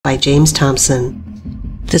James Thomson.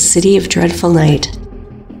 The City of Dreadful Night.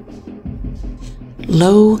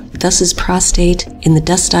 Lo, thus is prostrate, in the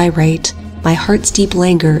dust I write, my heart's deep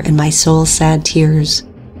languor and my soul's sad tears.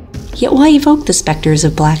 Yet why evoke the spectres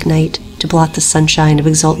of black night, to blot the sunshine of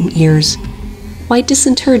exultant years? Why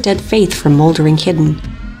disinter dead faith from mouldering hidden?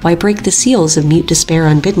 Why break the seals of mute despair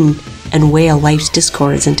unbidden, and wail life's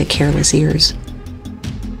discords into careless ears?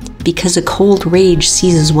 Because a cold rage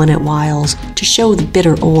seizes one at whiles, to show the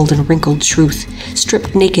bitter old and wrinkled truth,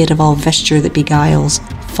 stripped naked of all vesture that beguiles,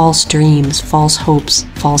 false dreams, false hopes,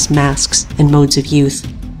 false masks, and modes of youth.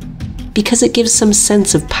 Because it gives some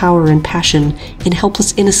sense of power and passion in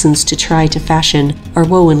helpless innocence to try to fashion our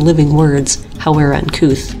woe in living words, howe'er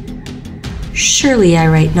uncouth. Surely I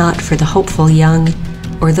write not for the hopeful young,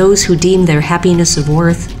 or those who deem their happiness of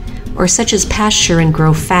worth, or such as pasture and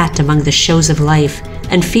grow fat among the shows of life,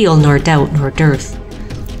 and feel nor doubt nor dearth,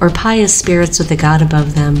 or pious spirits with the God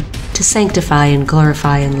above them, to sanctify and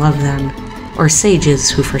glorify and love them, or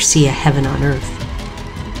sages who foresee a heaven on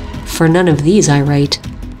earth. For none of these I write,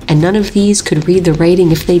 and none of these could read the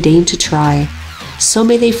writing if they deigned to try. So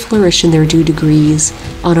may they flourish in their due degrees,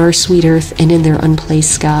 on our sweet earth and in their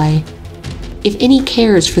unplaced sky. If any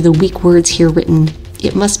cares for the weak words here written,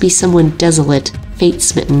 it must be someone desolate,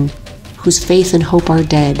 fate-smitten, whose faith and hope are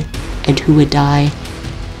dead, and who would die.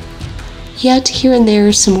 Yet here and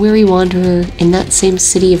there some weary wanderer in that same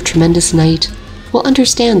city of tremendous night will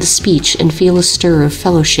understand the speech and feel a stir of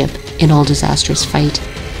fellowship in all disastrous fight.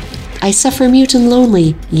 I suffer mute and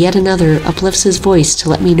lonely, yet another uplifts his voice to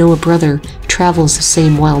let me know a brother travels the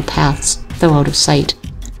same wild paths, though out of sight.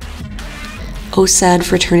 O sad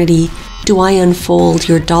fraternity, do I unfold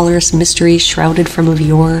your dolorous mysteries shrouded from of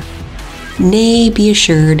yore? Nay, be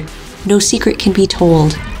assured, no secret can be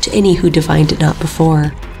told to any who divined it not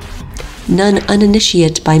before. None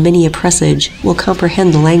uninitiate by many a presage will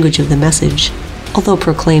comprehend the language of the message, although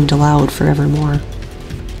proclaimed aloud forevermore.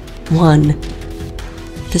 1.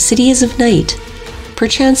 The city is of night,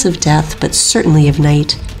 perchance of death, but certainly of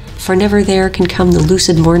night, for never there can come the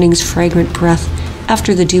lucid morning's fragrant breath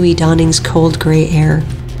after the dewy dawning's cold grey air.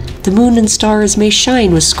 The moon and stars may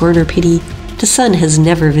shine with scorn or pity, the sun has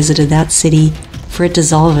never visited that city, for it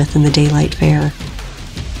dissolveth in the daylight fair.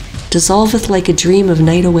 Dissolveth like a dream of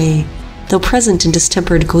night away, though present in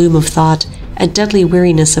distempered gloom of thought, and deadly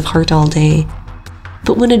weariness of heart all day.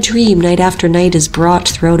 But when a dream night after night is brought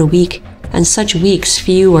throughout a week, and such weeks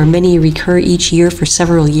few or many recur each year for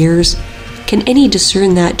several years, can any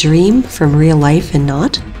discern that dream from real life and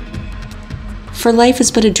not? For life is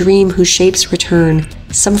but a dream whose shapes return,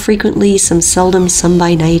 some frequently, some seldom, some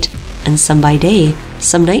by night, and some by day,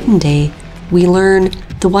 some night and day, we learn,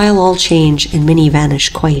 the while all change and many vanish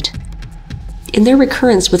quite. In their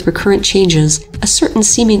recurrence with recurrent changes, a certain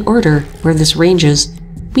seeming order where this ranges,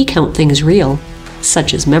 we count things real,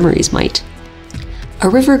 such as memories might. A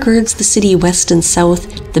river girds the city west and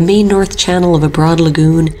south, the main north channel of a broad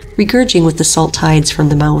lagoon, regurging with the salt tides from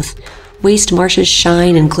the mouth. Waste marshes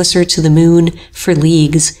shine and glister to the moon for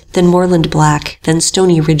leagues, then moorland black, then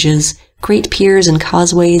stony ridges, great piers and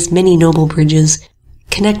causeways, many noble bridges,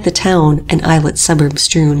 connect the town and islet suburb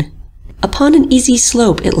strewn. Upon an easy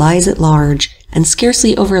slope it lies at large, and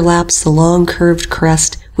scarcely overlaps the long curved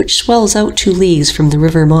crest which swells out 2 leagues from the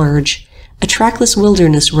river marge. A trackless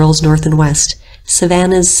wilderness rolls north and west,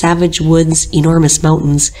 savannas, savage woods, enormous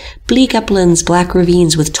mountains, bleak uplands, black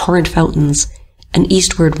ravines with torrent fountains, and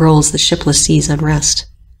eastward rolls the shipless sea's unrest.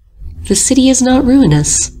 The city is not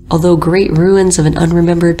ruinous, although great ruins of an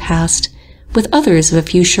unremembered past, with others of a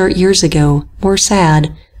few short years ago, more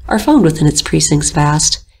sad, are found within its precincts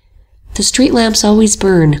vast. The street lamps always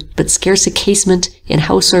burn, but scarce a casement in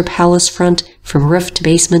house or palace front, from roof to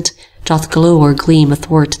basement, doth glow or gleam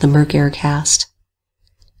athwart the murk air cast.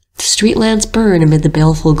 The street lamps burn amid the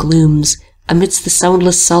baleful glooms, amidst the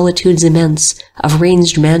soundless solitudes immense of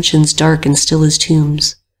ranged mansions dark and still as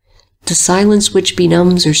tombs. The silence which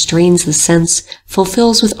benumbs or strains the sense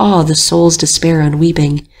fulfills with awe the soul's despair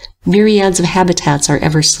unweeping. Myriads of habitats are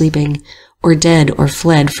ever sleeping, or dead or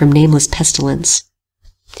fled from nameless pestilence.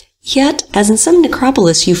 Yet, as in some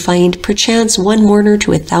necropolis you find perchance one mourner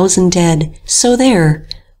to 1,000 dead, so there,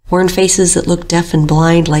 worn faces that look deaf and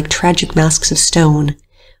blind like tragic masks of stone.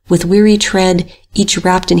 With weary tread, each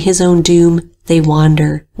wrapped in his own doom, they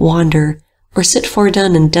wander, or sit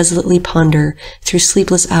fordone and desolately ponder through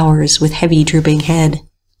sleepless hours with heavy drooping head.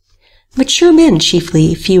 Mature men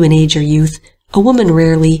chiefly, few in age or youth, a woman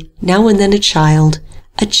rarely, now and then a child,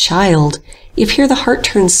 if here the heart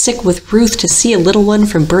turns sick with ruth to see a little one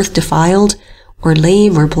from birth defiled, or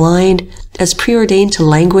lame or blind, as preordained to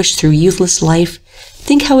languish through youthless life,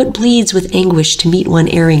 Think how it bleeds with anguish to meet one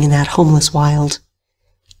erring in that homeless wild.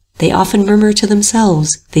 They often murmur to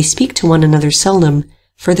themselves, they speak to one another seldom,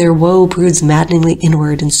 for their woe broods maddeningly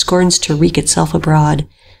inward and scorns to wreak itself abroad.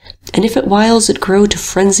 And if at whiles it grow to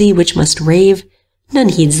frenzy which must rave, none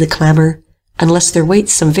heeds the clamour, unless there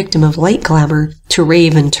waits some victim of light glamour to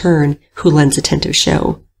rave in turn, who lends attentive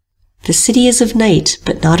show. The city is of night,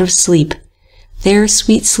 but not of sleep. There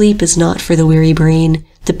sweet sleep is not for the weary brain.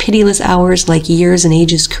 The pitiless hours like years and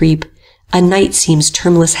ages creep. A night seems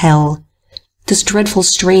termless hell. This dreadful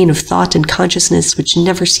strain of thought and consciousness which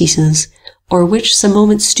never ceases, or which some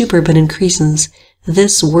moments stupor but increases,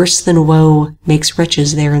 this worse than woe makes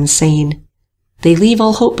wretches there insane. They leave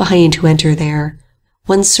all hope behind who enter there.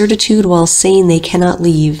 One certitude while sane they cannot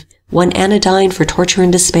leave, one anodyne for torture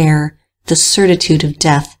and despair, the certitude of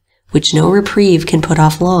death, which no reprieve can put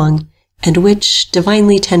off long, and which,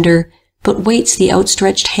 divinely tender, but waits the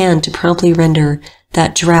outstretched hand to promptly render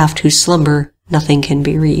that draught whose slumber nothing can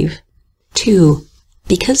bereave. 2.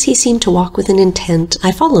 Because he seemed to walk with an intent,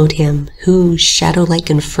 I followed him, who, shadow-like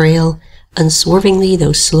and frail, unswervingly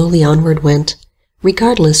though slowly onward went,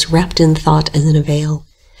 regardless wrapped in thought as in a veil.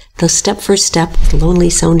 Though step for step, with lonely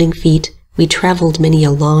sounding feet, we travelled many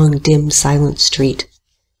a long, dim, silent street.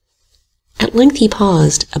 At length he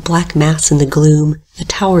paused, a black mass in the gloom, a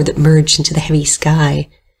tower that merged into the heavy sky.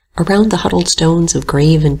 Around the huddled stones of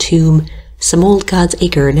grave and tomb, some old god's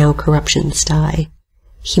acre now corruption sty.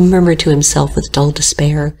 He murmured to himself with dull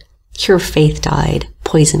despair, here faith died,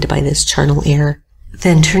 poisoned by this charnel air.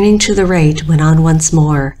 Then turning to the right, went on once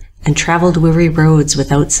more, and travelled weary roads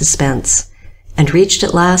without suspense, and reached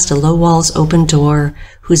at last a low wall's open door,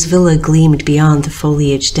 whose villa gleamed beyond the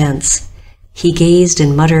foliage dense. He gazed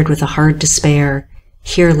and muttered with a hard despair,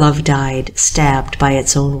 here love died, stabbed by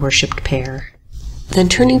its own worshipped pair. Then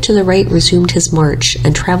turning to the right resumed his march,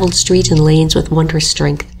 and travelled street and lanes with wondrous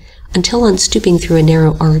strength, until on stooping through a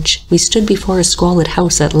narrow arch, we stood before a squalid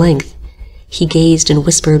house at length. He gazed and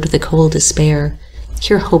whispered with a cold despair,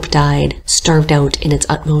 here hope died, starved out in its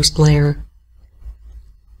utmost glare.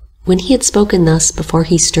 When he had spoken thus, before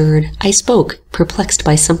he stirred, I spoke, perplexed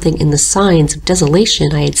by something in the signs of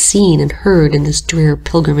desolation I had seen and heard in this drear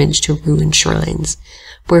pilgrimage to ruined shrines.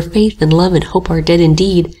 Where faith and love and hope are dead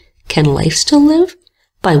indeed, can life still live?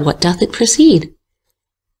 By what doth it proceed?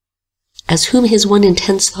 As whom his one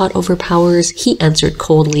intense thought overpowers, he answered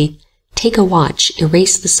coldly, take a watch,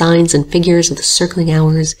 erase the signs and figures of the circling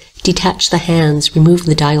hours, detach the hands, remove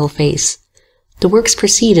the dial face. The works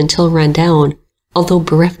proceed until run down, although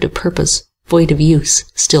bereft of purpose, void of use,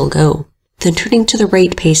 still go. Then turning to the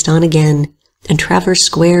right paced on again, and traversed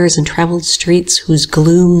squares and travelled streets whose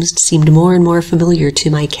glooms seemed more and more familiar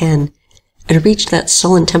to my ken, and reached that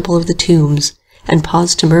sullen temple of the tombs, and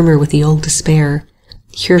paused to murmur with the old despair,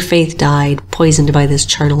 here faith died, poisoned by this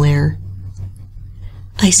charnel air.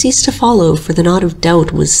 I ceased to follow, for the knot of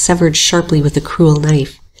doubt was severed sharply with a cruel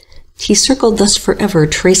knife. He circled thus forever,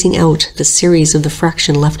 tracing out the series of the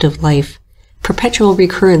fraction left of life, perpetual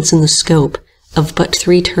recurrence in the scope of but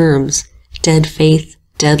 3 terms, dead faith,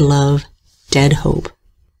 dead love, dead hope.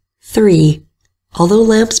 3. Although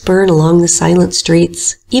lamps burn along the silent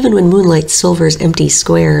streets, even when moonlight silvers empty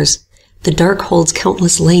squares, the dark holds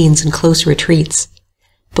countless lanes and close retreats.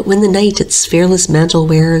 But when the night its sphereless mantle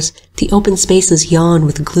wears, the open spaces yawn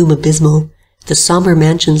with gloom abysmal, the sombre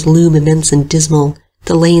mansions loom immense and dismal,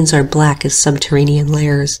 the lanes are black as subterranean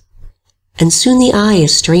lairs. And soon the eye a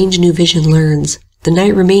strange new vision learns, the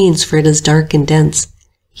night remains for it is dark and dense,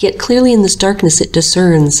 yet clearly in this darkness it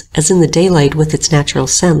discerns, as in the daylight with its natural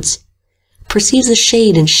sense. Perceives a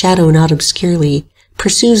shade and shadow not obscurely,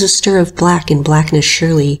 pursues a stir of black in blackness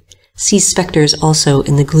surely, sees spectres also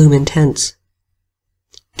in the gloom intense.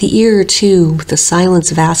 The ear, too, with the silence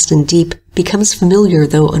vast and deep, becomes familiar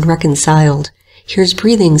though unreconciled, hears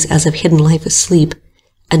breathings as of hidden life asleep,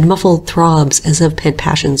 and muffled throbs as of pent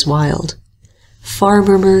passions wild. Far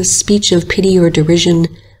murmurs speech of pity or derision,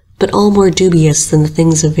 but all more dubious than the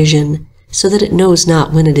things of vision, so that it knows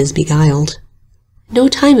not when it is beguiled. No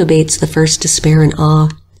time abates the first despair and awe,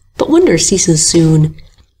 but wonder ceases soon.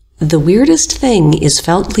 The weirdest thing is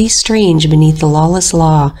felt least strange beneath the lawless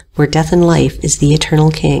law, where death and life is the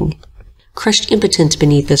eternal king. Crushed impotent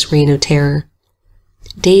beneath this reign of terror,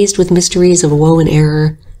 dazed with mysteries of woe and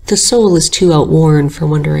error, the soul is too outworn for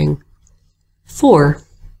wondering. 4.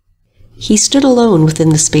 He stood alone within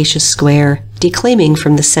the spacious square, declaiming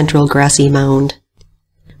from the central grassy mound.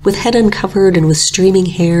 With head uncovered and with streaming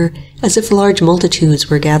hair, as if large multitudes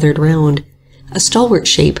were gathered round, a stalwart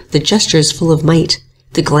shape, the gestures full of might,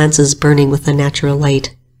 the glances burning with unnatural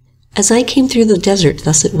light. As I came through the desert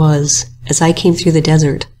thus it was, as I came through the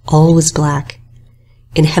desert, all was black.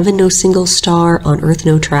 In heaven no single star, on earth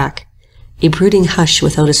no track. A brooding hush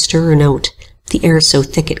without a stir or note, the air so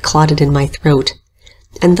thick it clotted in my throat.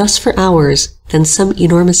 And thus for hours, then some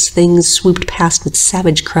enormous things swooped past with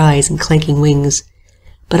savage cries and clanking wings.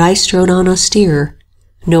 But I strode on austere,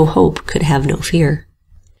 no hope could have no fear.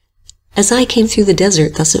 As I came through the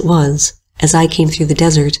desert, thus it was, as I came through the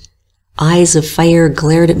desert, eyes of fire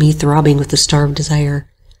glared at me throbbing with the starved desire.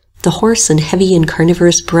 The hoarse and heavy and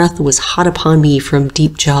carnivorous breath was hot upon me from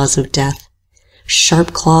deep jaws of death.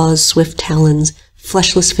 Sharp claws, swift talons,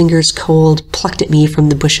 fleshless fingers cold, plucked at me from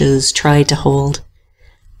the bushes, tried to hold.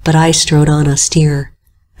 But I strode on austere,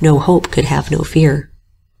 no hope could have no fear.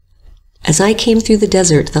 As I came through the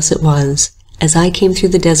desert, thus it was, as I came through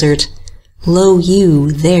the desert, lo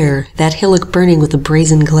you, there, that hillock burning with a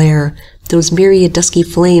brazen glare, those myriad dusky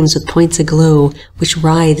flames with points aglow, which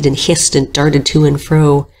writhed and hissed and darted to and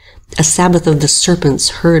fro, a Sabbath of the serpents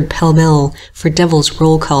heard pell-mell for devil's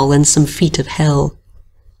roll call and some feet of hell.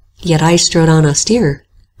 Yet I strode on austere,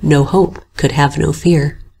 no hope could have no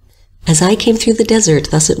fear. As I came through the desert,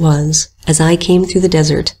 thus it was, as I came through the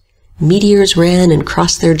desert, meteors ran and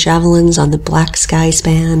crossed their javelins on the black sky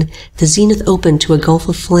span, the zenith opened to a gulf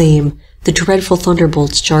of flame, the dreadful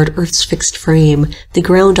thunderbolts jarred earth's fixed frame, the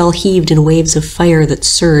ground all heaved in waves of fire that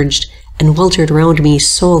surged, and weltered round me,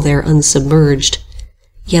 soul there unsubmerged.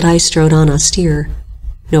 Yet I strode on austere,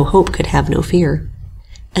 no hope could have no fear.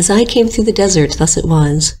 As I came through the desert, thus it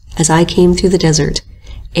was, as I came through the desert,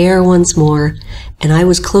 air once more, and I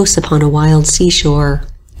was close upon a wild seashore.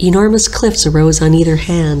 Enormous cliffs arose on either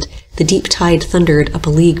hand, the deep tide thundered up a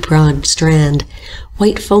league broad strand.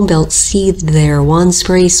 White foam belts seethed there, wan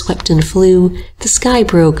spray swept and flew, the sky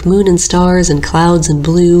broke, moon and stars and clouds and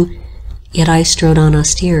blue. Yet I strode on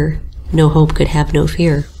austere, no hope could have no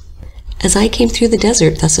fear. As I came through the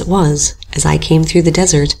desert, thus it was, as I came through the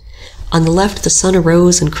desert, on the left the sun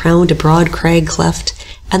arose and crowned a broad crag cleft,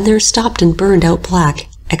 and there stopped and burned out black,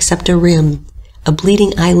 except a rim, a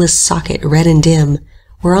bleeding eyeless socket red and dim,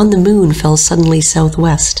 whereon the moon fell suddenly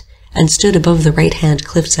southwest, and stood above the right-hand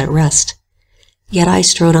cliffs at rest. Yet I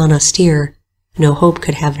strode on austere, no hope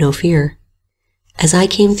could have no fear. As I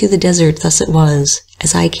came through the desert, thus it was,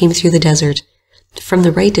 as I came through the desert, from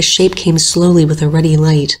the right a shape came slowly with a ruddy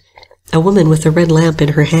light, a woman with a red lamp in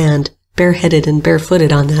her hand, bareheaded and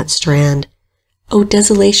barefooted on that strand. O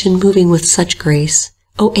desolation moving with such grace,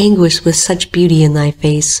 O anguish with such beauty in thy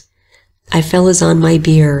face! I fell as on my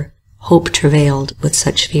bier, hope travailed with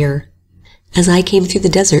such fear. As I came through the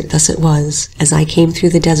desert, thus it was, as I came through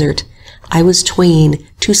the desert, I was twain,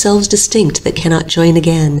 two selves distinct that cannot join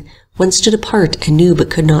again. One stood apart and knew but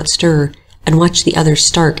could not stir, and watched the other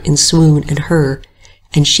stark in swoon and her.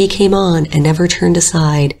 And she came on and never turned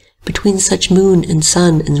aside, between such moon and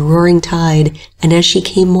sun and roaring tide, and as she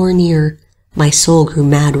came more near, my soul grew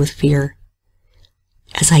mad with fear.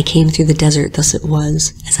 As I came through the desert, thus it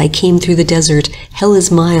was, as I came through the desert, hell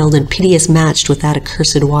is mild and piteous matched with that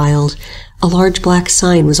accursed wild. A large black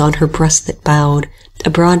sign was on her breast that bowed, a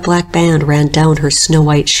broad black band ran down her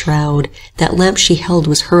snow-white shroud. That lamp she held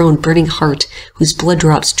was her own burning heart, whose blood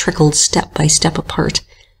drops trickled step by step apart.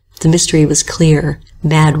 The mystery was clear,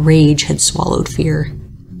 mad rage had swallowed fear.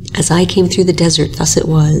 As I came through the desert, thus it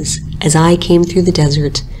was, as I came through the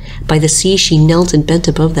desert, by the sea she knelt and bent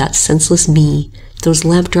above that senseless me. Those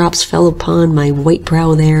lamp drops fell upon my white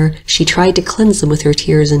brow there, she tried to cleanse them with her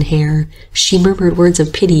tears and hair. She murmured words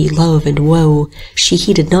of pity, love, and woe, she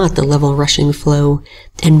heeded not the level rushing flow,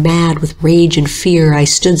 and mad with rage and fear I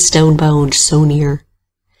stood stone-bound so near.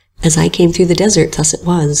 As I came through the desert, thus it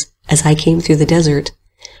was, as I came through the desert,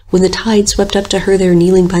 when the tide swept up to her there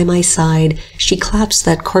kneeling by my side, she clasped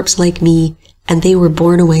that corpse like me, and they were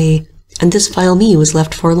borne away, and this vile me was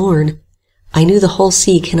left forlorn. I knew the whole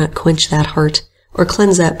sea cannot quench that heart, or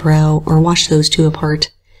cleanse that brow, or wash those two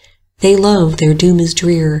apart. They love, their doom is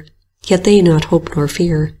drear, yet they not hope nor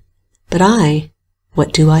fear. But I,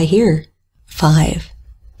 what do I here? 5.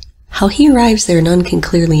 How he arrives there none can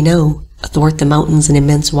clearly know, athwart the mountains and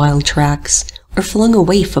immense wild tracks, or flung a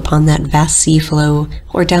waif upon that vast sea flow,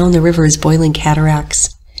 or down the river's boiling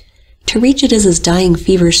cataracts. To reach it is as dying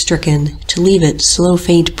fever stricken, to leave it, slow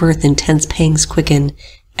faint birth intense pangs quicken,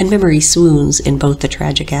 and memory swoons in both the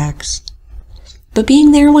tragic acts. But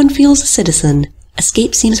being there one feels a citizen,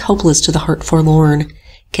 escape seems hopeless to the heart forlorn.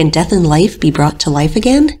 Can death and life be brought to life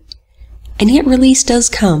again? And yet release does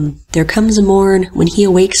come, there comes a morn when he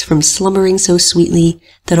awakes from slumbering so sweetly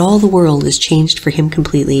that all the world is changed for him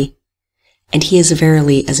completely, and he is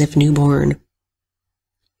verily as if newborn.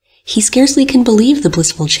 He scarcely can believe the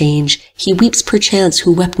blissful change, he weeps perchance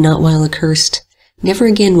who wept not while accursed. Never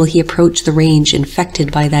again will he approach the range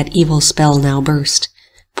infected by that evil spell now burst.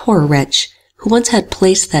 Poor wretch, who once had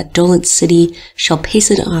placed that dolent city, shall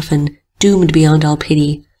pace it often, doomed beyond all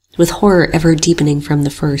pity, with horror ever deepening from the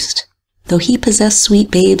first. Though he possess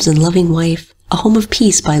sweet babes and loving wife, a home of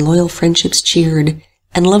peace by loyal friendships cheered,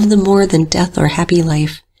 and love them more than death or happy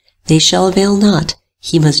life, they shall avail not,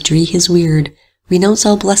 he must dree his weird, renounce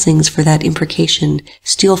all blessings for that imprecation,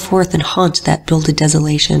 steal forth and haunt that builded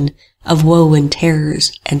desolation, of woe and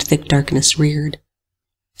terrors and thick darkness reared.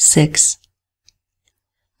 6.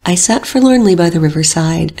 I sat forlornly by the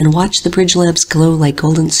riverside, and watched the bridge lamps glow like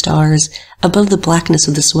golden stars above the blackness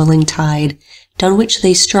of the swelling tide, down which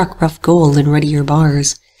they struck rough gold in ruddier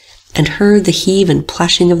bars, and heard the heave and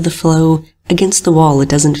plashing of the flow against the wall a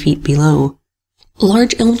dozen feet below.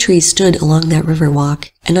 Large elm trees stood along that river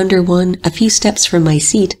walk, and under one, a few steps from my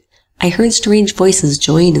seat, I heard strange voices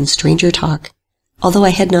join in stranger talk. Although I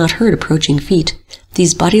had not heard approaching feet,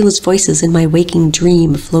 these bodiless voices in my waking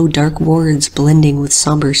dream flow dark words blending with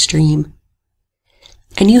somber stream.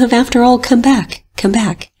 And you have after all come back, come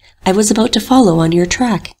back. I was about to follow on your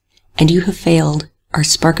track, and you have failed. Our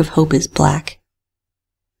spark of hope is black.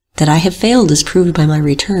 That I have failed is proved by my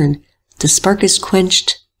return. The spark is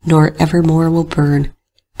quenched, nor evermore will burn.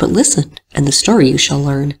 But listen, and the story you shall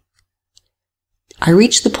learn. I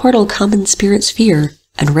reached the portal common spirits fear,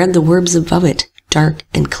 and read the words above it, dark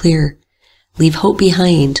and clear. Leave hope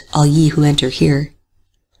behind, all ye who enter here.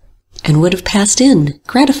 And would have passed in,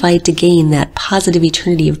 gratified to gain that positive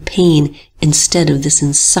eternity of pain instead of this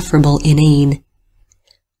insufferable inane.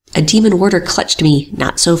 A demon warder clutched me,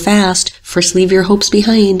 not so fast, first leave your hopes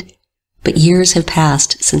behind. But years have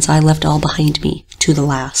passed since I left all behind me, to the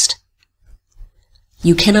last.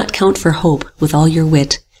 You cannot count for hope with all your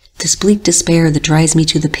wit, this bleak despair that drives me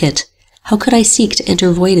to the pit. How could I seek to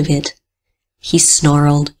enter void of it? He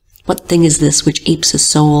snarled, what thing is this which apes a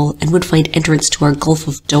soul, and would find entrance to our gulf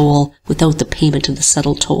of dole without the payment of the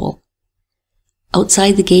settled toll?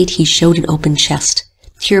 Outside the gate he showed an open chest.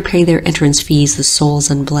 Here pay their entrance fees the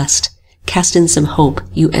souls unblessed. Cast in some hope,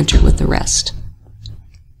 you enter with the rest.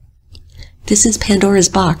 This is Pandora's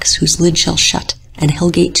box, whose lid shall shut, and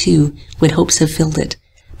Hellgate too, when hopes have filled it,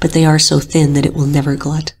 but they are so thin that it will never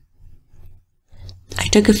glut. I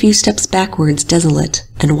took a few steps backwards, desolate,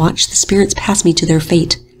 and watched the spirits pass me to their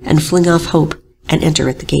fate, and fling off hope, and enter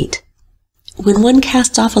at the gate. When one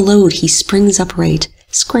casts off a load, he springs upright,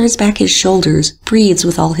 squares back his shoulders, breathes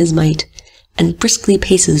with all his might, and briskly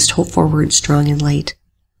paces forward strong and light.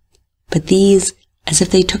 But these, as if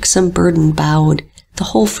they took some burden, bowed, the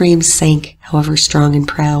whole frame sank, however strong and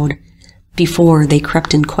proud. Before they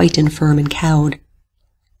crept in quite infirm and cowed.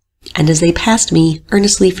 And as they passed me,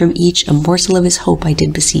 earnestly from each a morsel of his hope I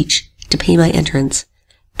did beseech, to pay my entrance,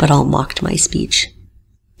 but all mocked my speech.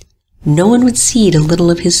 No one would cede a little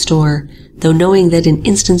of his store, though knowing that in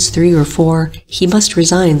instance 3 or 4 he must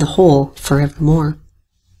resign the whole forevermore.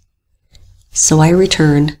 So I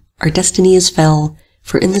returned, our destiny is fell,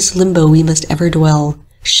 for in this limbo we must ever dwell,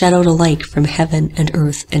 shut out alike from heaven and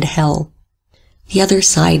earth and hell. The other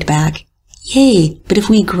sighed back, yea, but if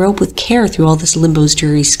we grope with care through all this limbo's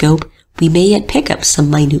dreary scope, we may yet pick up some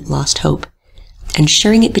minute lost hope, and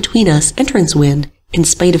sharing it between us, entrance win, in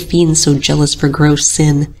spite of fiends so jealous for gross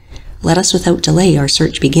sin. Let us without delay our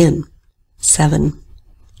search begin. 7.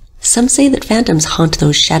 Some say that phantoms haunt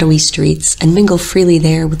those shadowy streets, and mingle freely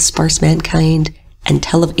there with sparse mankind, and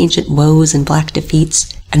tell of ancient woes and black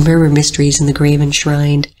defeats, and murmur mysteries in the grave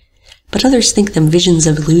enshrined. But others think them visions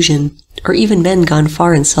of illusion, or even men gone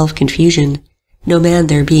far in self-confusion, no man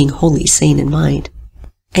there being wholly sane in mind.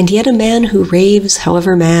 And yet a man who raves,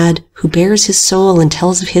 however mad, who bares his soul and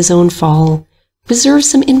tells of his own fall, reserves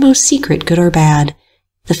some inmost secret, good or bad.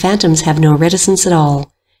 The phantoms have no reticence at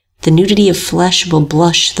all. The nudity of flesh will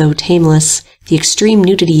blush, though tameless. The extreme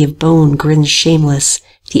nudity of bone grins shameless.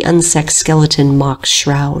 The unsexed skeleton mocks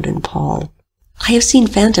shroud and pall. I have seen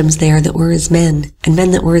phantoms there that were as men, and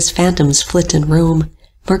men that were as phantoms flit and roam,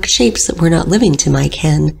 mark shapes that were not living to my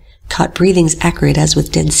ken, caught breathings acrid as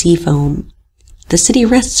with dead sea foam. The city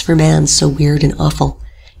rests for man so weird and awful,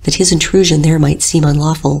 that his intrusion there might seem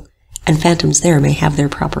unlawful, and phantoms there may have their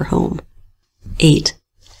proper home. 8.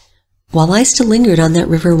 While I still lingered on that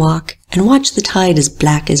river walk, and watched the tide as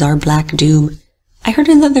black as our black doom, I heard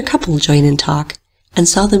another couple join in talk, and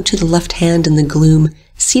saw them to the left hand in the gloom,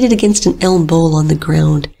 seated against an elm bole on the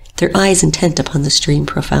ground, their eyes intent upon the stream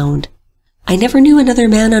profound. I never knew another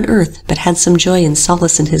man on earth, but had some joy and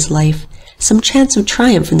solace in his life, some chance of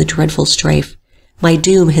triumph in the dreadful strife. My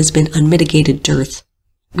doom has been unmitigated dearth.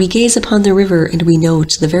 We gaze upon the river, and we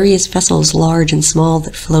note the various vessels large and small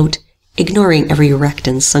that float, ignoring every wrecked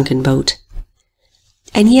and sunken boat.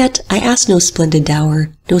 And yet I ask no splendid dower,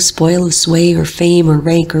 no spoil of sway or fame or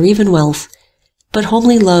rank or even wealth, but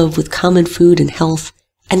homely love with common food and health,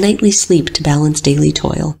 and nightly sleep to balance daily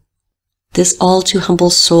toil. This all too humble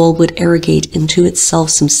soul would arrogate into itself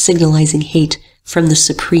some signalizing hate from the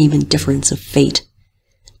supreme indifference of fate.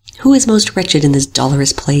 Who is most wretched in this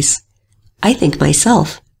dolorous place? I think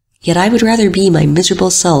myself, yet I would rather be my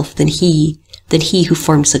miserable self than he who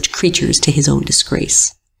formed such creatures to his own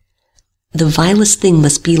disgrace. The vilest thing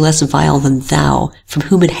must be less vile than thou, from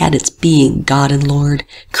whom it had its being, God and Lord,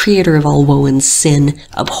 creator of all woe and sin,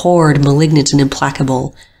 abhorred, malignant, and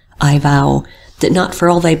implacable. I vow that not for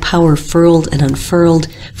all thy power furled and unfurled,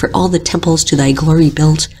 for all the temples to thy glory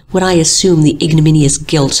built, would I assume the ignominious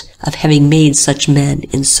guilt of having made such men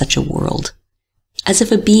in such a world. As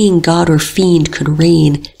if a being god or fiend could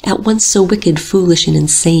reign, at once so wicked, foolish, and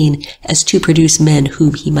insane, as to produce men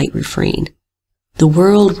whom he might refrain. The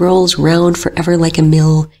world rolls round forever like a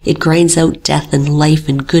mill, it grinds out death and life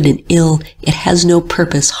and good and ill, it has no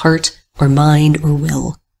purpose, heart, or mind, or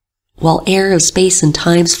will. While air of space and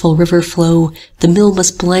time's full river flow, the mill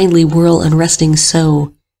must blindly whirl unresting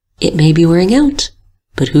so. It may be wearing out,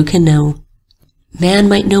 but who can know? Man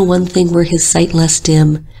might know one thing were his sight less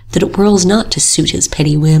dim, that it whirls not to suit his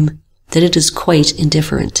petty whim, that it is quite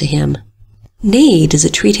indifferent to him. Nay, does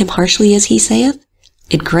it treat him harshly as he saith?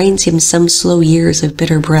 It grinds him some slow years of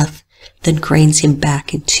bitter breath, then grinds him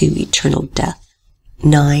back into eternal death.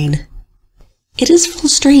 9. It is full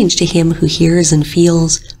strange to him who hears and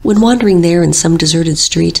feels, when wandering there in some deserted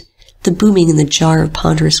street, the booming and the jar of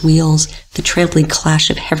ponderous wheels, the trampling clash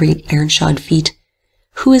of heavy iron-shod feet.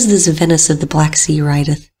 Who is this Venice of the Black Sea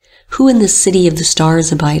rideth? Who in this city of the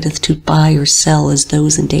stars abideth to buy or sell as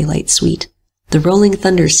those in daylight sweet? The rolling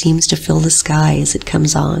thunder seems to fill the sky as it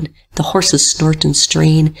comes on, the horses snort and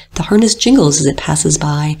strain, the harness jingles as it passes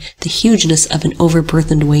by, the hugeness of an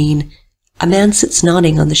overburthened wain. A man sits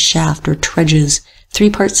nodding on the shaft or trudges, 3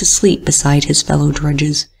 parts asleep beside his fellow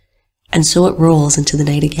drudges. And so it rolls into the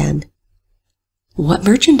night again. What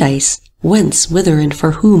merchandise? Whence, whither, and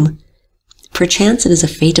for whom? Perchance it is a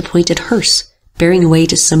fate-appointed hearse, bearing away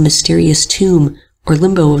to some mysterious tomb, or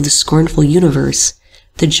limbo of the scornful universe,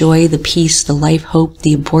 the joy, the peace, the life-hope,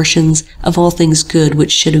 the abortions of all things good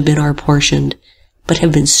which should have been our portioned, but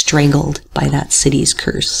have been strangled by that city's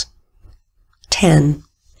curse. 10.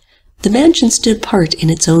 The mansion stood apart in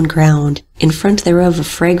its own ground, in front thereof a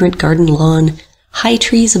fragrant garden lawn, high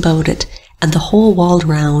trees about it, and the whole walled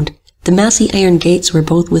round. The massy iron gates were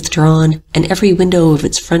both withdrawn, and every window of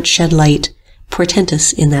its front shed light,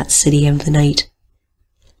 portentous in that city of the night.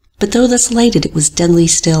 But though thus lighted it was deadly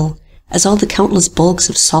still, as all the countless bulks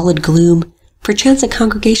of solid gloom, perchance a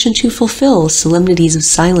congregation to fulfill solemnities of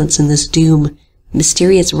silence in this doom,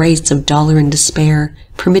 mysterious rites of dolour and despair,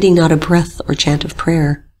 permitting not a breath or chant of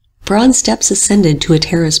prayer. Broad steps ascended to a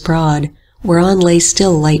terrace broad, whereon lay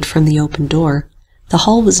still light from the open door. The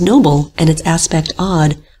hall was noble, and its aspect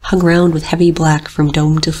odd, hung round with heavy black from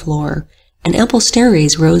dome to floor, and ample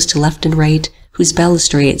stairways rose to left and right, whose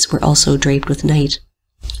balustrades were also draped with night.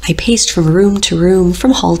 I paced from room to room,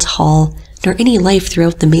 from hall to hall, nor any life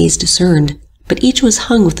throughout the maze discerned, but each was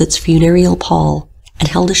hung with its funereal pall, and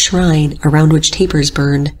held a shrine around which tapers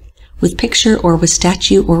burned, with picture or with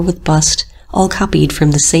statue or with bust, all copied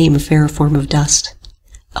from the same fair form of dust.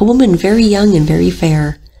 A woman very young and very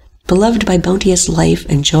fair, beloved by bounteous life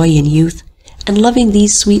and joy in youth, and loving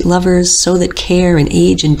these sweet lovers so that care and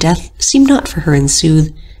age and death seemed not for her in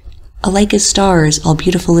sooth. Alike as stars, all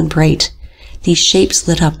beautiful and bright, these shapes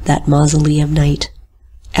lit up that mausoleum night.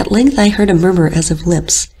 At length I heard a murmur as of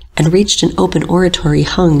lips, and reached an open oratory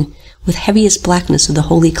hung with heaviest blackness of the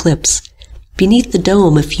holy clips. Beneath the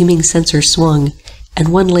dome a fuming censer swung, and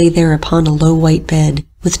one lay there upon a low white bed,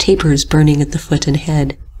 with tapers burning at the foot and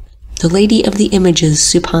head. The lady of the images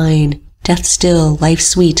supine, death still, life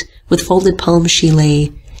sweet, with folded palms she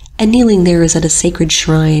lay, and kneeling there as at a sacred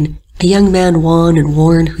shrine, a young man wan and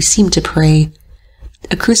worn who seemed to pray.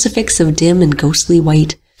 A crucifix of dim and ghostly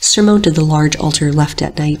white surmounted the large altar left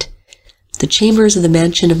at night. The chambers of the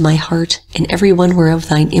mansion of my heart, and every one whereof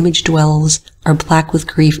thine image dwells, are black with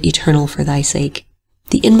grief eternal for thy sake.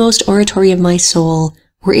 The inmost oratory of my soul,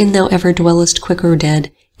 wherein thou ever dwellest quick or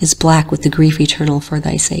dead, is black with the grief eternal for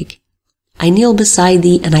thy sake. I kneel beside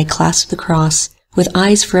thee, and I clasp the cross, with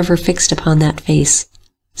eyes forever fixed upon that face,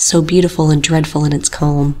 so beautiful and dreadful in its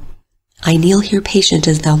calm. I kneel here patient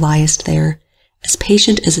as thou liest there, as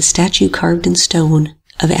patient as a statue carved in stone,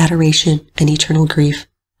 of adoration and eternal grief.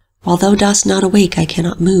 While thou dost not awake I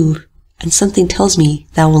cannot move, and something tells me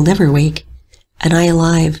thou will never wake, and I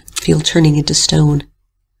alive feel turning into stone.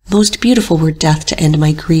 Most beautiful were death to end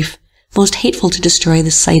my grief, most hateful to destroy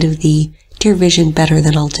the sight of thee, dear vision better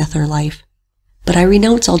than all death or life. But I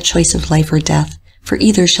renounce all choice of life or death, for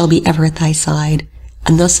either shall be ever at thy side,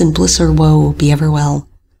 and thus in bliss or woe be ever well.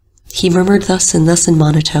 He murmured thus and thus in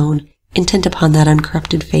monotone, intent upon that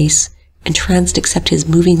uncorrupted face, entranced except his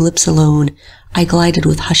moving lips alone, I glided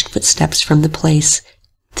with hushed footsteps from the place.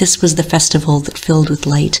 This was the festival that filled with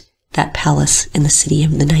light that palace in the city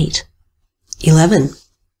of the night. 11.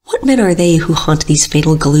 What men are they who haunt these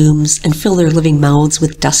fatal glooms, and fill their living mouths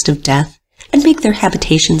with dust of death, and make their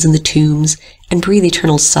habitations in the tombs, and breathe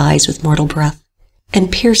eternal sighs with mortal breath,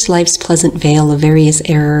 and pierce life's pleasant veil of various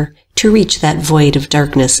error, to reach that void of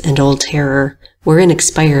darkness and old terror, wherein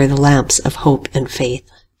expire the lamps of hope and faith?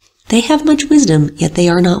 They have much wisdom, yet they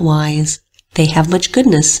are not wise. They have much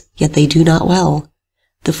goodness, yet they do not well.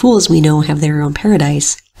 The fools we know have their own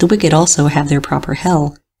paradise, the wicked also have their proper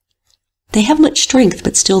hell. They have much strength,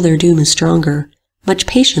 but still their doom is stronger, much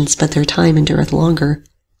patience, but their time endureth longer,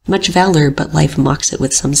 much valor, but life mocks it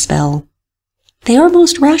with some spell. They are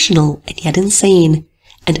most rational, and yet insane,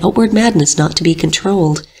 and outward madness not to be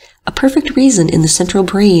controlled, a perfect reason in the central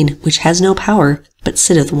brain, which has no power, but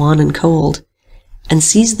sitteth wan and cold, and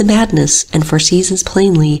sees the madness, and foresees as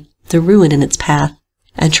plainly the ruin in its path,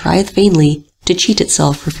 and trieth vainly to cheat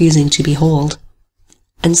itself, refusing to behold.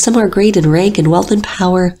 And some are great in rank and wealth and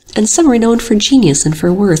power, and some renowned for genius and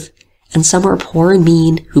for worth, and some are poor and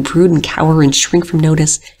mean, who brood and cower and shrink from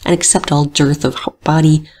notice, and accept all dearth of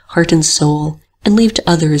body, heart, and soul, and leave to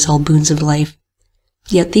others all boons of life.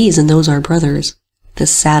 Yet these and those are brothers, the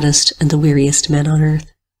saddest and the weariest men on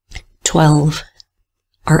earth. 12.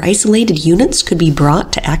 Our isolated units could be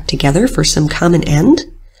brought to act together for some common end?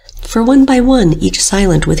 For one by one, each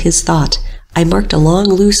silent with his thought, I marked a long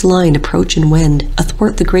loose line approach and wend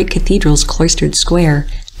athwart the great cathedral's cloistered square,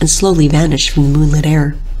 and slowly vanish from the moonlit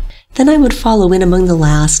air. Then I would follow in among the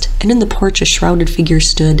last, and in the porch a shrouded figure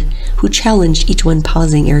stood, who challenged each one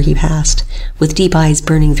pausing ere he passed, with deep eyes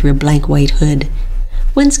burning through a blank white hood.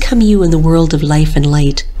 Whence come you in the world of life and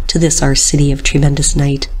light, to this our city of tremendous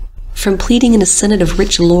night? From pleading in a senate of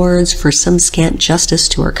rich lords for some scant justice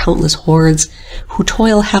to our countless hordes, who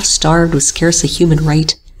toil half-starved with scarce a human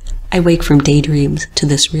right, I wake from daydreams to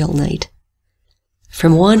this real night.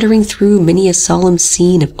 From wandering through many a solemn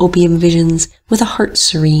scene of opium visions, with a heart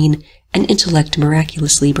serene, and intellect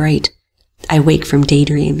miraculously bright, I wake from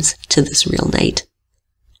daydreams to this real night.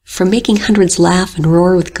 From making hundreds laugh and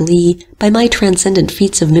roar with glee by my transcendent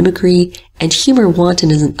feats of mimicry, and humor wanton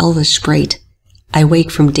as an elvish sprite, I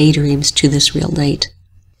wake from daydreams to this real night.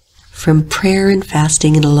 From prayer and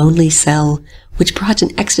fasting in a lonely cell, which brought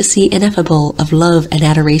an ecstasy ineffable of love and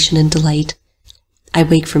adoration and delight, I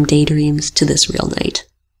wake from daydreams to this real night.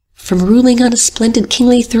 From ruling on a splendid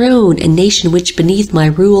kingly throne, a nation which beneath my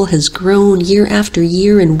rule has grown year after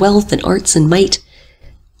year in wealth and arts and might,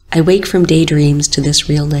 I wake from daydreams to this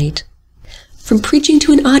real night. From preaching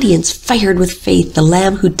to an audience fired with faith the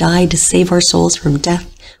Lamb who died to save our souls from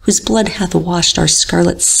death, whose blood hath washed our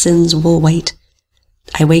scarlet sins wool white,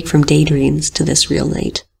 I wake from daydreams to this real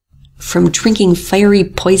night. From drinking fiery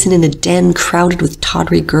poison in a den crowded with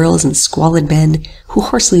tawdry girls and squalid men, who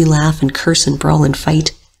hoarsely laugh and curse and brawl and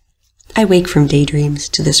fight, I wake from daydreams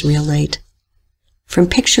to this real night. From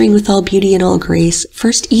picturing with all beauty and all grace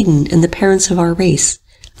first Eden and the parents of our race,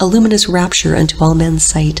 a luminous rapture unto all men's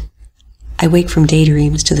sight, I wake from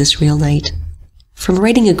daydreams to this real night. From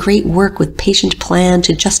writing a great work with patient plan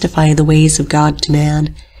to justify the ways of God to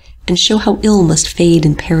man, and show how ill must fade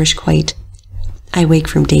and perish quite, I wake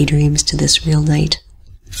from daydreams to this real night.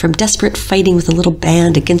 From desperate fighting with a little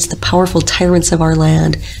band against the powerful tyrants of our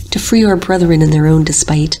land, to free our brethren in their own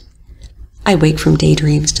despite, I wake from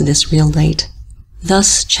daydreams to this real night.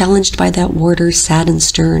 Thus, challenged by that warder sad and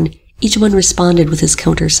stern, each one responded with his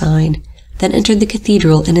countersign, then entered the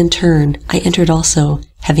cathedral, and in turn I entered also,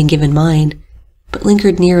 having given mine, but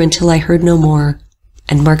lingered near until I heard no more,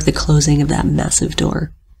 and marked the closing of that massive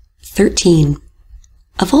door. 13.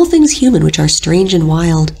 Of all things human which are strange and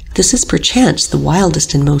wild, this is perchance the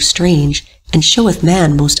wildest and most strange, and showeth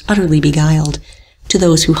man most utterly beguiled, to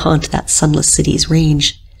those who haunt that sunless city's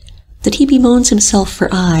range. That he bemoans himself for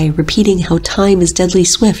aye, repeating how time is deadly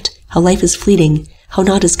swift, how life is fleeting, how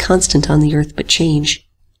naught is constant on the earth but change.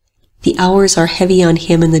 The hours are heavy on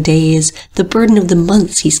him and the days, the burden of the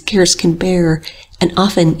months he scarce can bear, and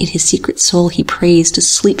often in his secret soul he prays to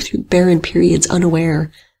sleep through barren periods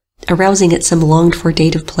unaware, arousing at some longed-for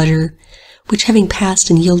date of pleasure, which having passed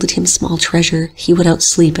and yielded him small treasure, he would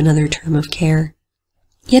outsleep another term of care.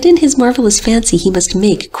 Yet in his marvellous fancy he must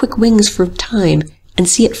make quick wings for time, and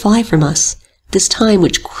see it fly from us, this time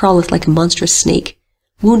which crawleth like a monstrous snake,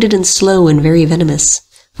 wounded and slow and very venomous,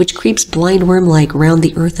 which creeps blindworm-like round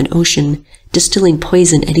the earth and ocean, distilling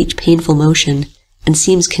poison at each painful motion, and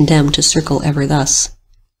seems condemned to circle ever thus.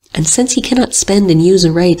 And since he cannot spend and use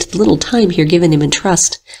aright the little time here given him in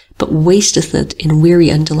trust, but wasteth it in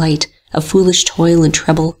weary undelight, of foolish toil and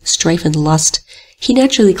trouble, strife and lust, he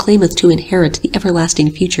naturally claimeth to inherit the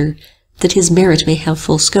everlasting future, that his merit may have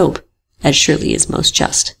full scope, as surely is most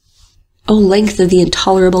just. O length of the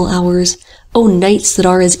intolerable hours! O nights that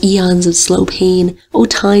are as eons of slow pain! O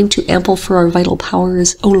time too ample for our vital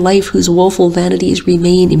powers! O life whose woeful vanities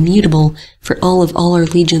remain immutable for all of all our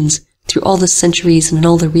legions, through all the centuries and in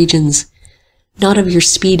all the regions! Not of your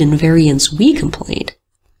speed and variance we complain.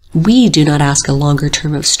 We do not ask a longer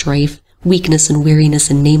term of strife, weakness and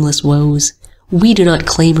weariness and nameless woes. We do not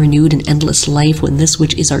claim renewed and endless life when this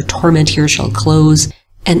which is our torment here shall close,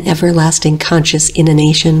 an everlasting conscious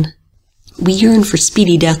inanition. We yearn for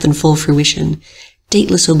speedy death and full fruition,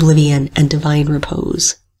 dateless oblivion and divine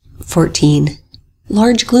repose. 14.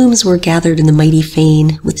 Large glooms were gathered in the mighty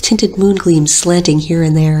fane, with tinted moongleams slanting here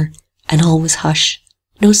and there, and all was hush.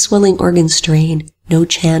 No swelling organ strain, no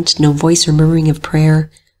chant, no voice or murmuring of prayer.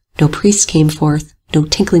 No priests came forth, no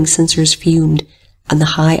tinkling censers fumed, and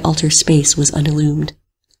the high altar space was unillumed.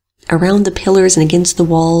 Around the pillars and against the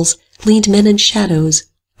walls leaned men in shadows,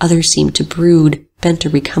 others seemed to brood, bent or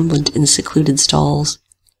recumbent in secluded stalls.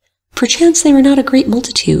 Perchance they were not a great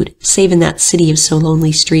multitude, save in that city of so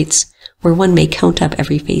lonely streets, where one may count up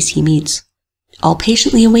every face he meets. All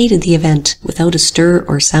patiently awaited the event, without a stir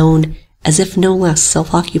or sound, as if no less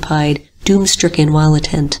self-occupied, doom-stricken while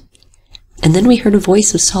attent. And then we heard a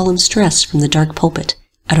voice of solemn stress from the dark pulpit,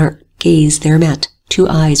 and our gaze there met two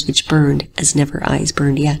eyes which burned as never eyes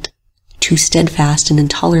burned yet. Two steadfast and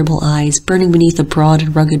intolerable eyes burning beneath a broad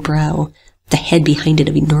and rugged brow, the head behind it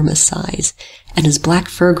of enormous size, and as black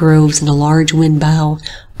fir groves in a large wind bow,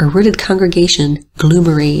 a rooted congregation, gloom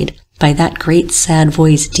arrayed, by that great sad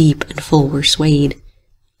voice deep and full were swayed.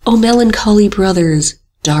 O melancholy brothers,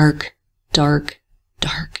 dark, dark,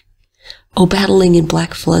 dark! O battling in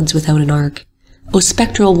black floods without an ark! O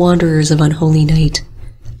spectral wanderers of unholy night!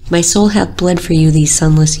 My soul hath bled for you these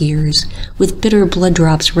sunless years, with bitter blood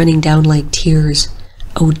drops running down like tears.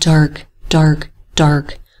 O dark, dark,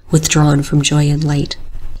 dark, withdrawn from joy and light!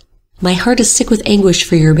 My heart is sick with anguish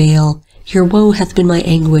for your bale. Your woe hath been my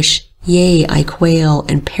anguish. Yea, I quail,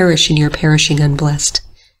 and perish in your perishing unblessed.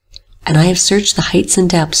 And I have searched the heights and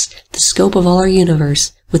depths, the scope of all our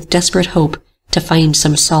universe, with desperate hope, to find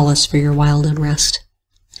some solace for your wild unrest.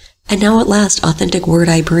 And now at last authentic word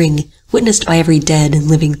I bring, witnessed by every dead and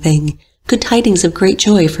living thing, good tidings of great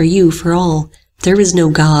joy for you, for all. There is no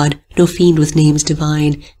God, no fiend with names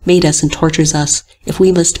divine, made us and tortures us. If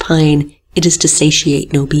we must pine, it is to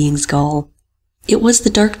satiate no being's gall. It was the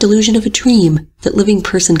dark delusion of a dream, that living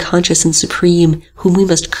person conscious and supreme, whom we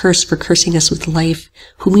must curse for cursing us with life,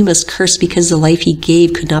 whom we must curse because the life he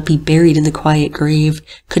gave could not be buried in the quiet grave,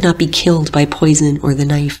 could not be killed by poison or the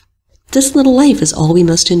knife. This little life is all we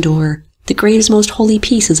must endure. The grave's most holy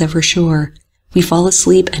peace is ever sure. We fall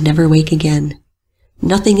asleep and never wake again.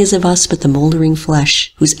 Nothing is of us but the mouldering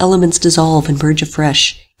flesh, whose elements dissolve and merge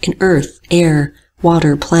afresh in earth, air,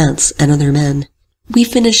 water, plants, and other men. We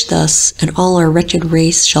finish thus, and all our wretched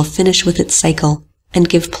race shall finish with its cycle, and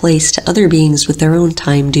give place to other beings with their own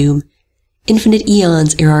time doom. Infinite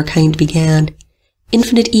eons ere our kind began,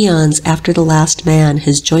 infinite eons after the last man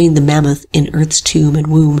has joined the mammoth in earth's tomb and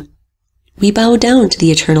womb. We bow down to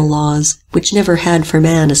the eternal laws, which never had for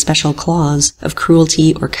man a special clause of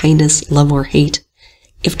cruelty or kindness, love or hate.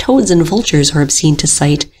 If toads and vultures are obscene to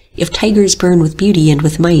sight, if tigers burn with beauty and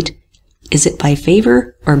with might, is it by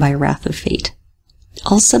favor or by wrath of fate?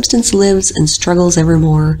 All substance lives and struggles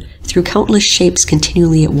evermore, through countless shapes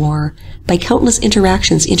continually at war, by countless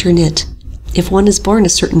interactions interknit. If one is born a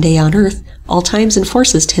certain day on earth, all times and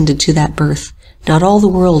forces tended to that birth. Not all the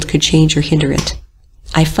world could change or hinder it.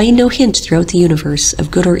 I find no hint throughout the universe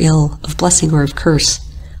of good or ill, of blessing or of curse.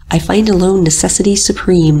 I find alone necessity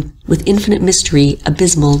supreme, with infinite mystery,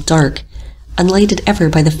 abysmal, dark, unlighted ever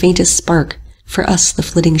by the faintest spark, for us the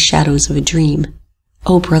flitting shadows of a dream.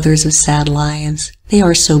 O brothers of sad lives, they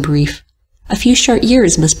are so brief. A few short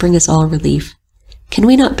years must bring us all relief. Can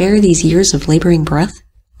we not bear these years of laboring breath?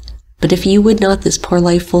 But if you would not this poor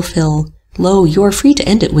life fulfill, lo, you are free to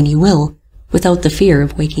end it when you will, without the fear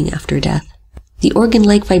of waking after death. The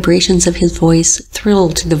organ-like vibrations of his voice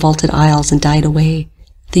thrilled through the vaulted aisles and died away.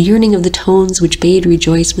 The yearning of the tones which bade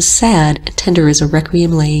rejoice was sad and tender as a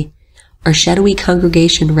requiem lay. Our shadowy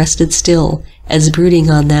congregation rested still, as brooding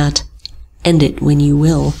on that, end it when you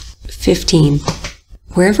will. 15.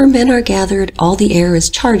 Wherever men are gathered, all the air is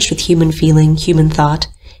charged with human feeling, human thought.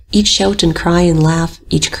 Each shout and cry and laugh,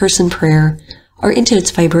 each curse and prayer, are into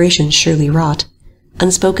its vibrations surely wrought.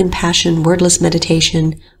 Unspoken passion, wordless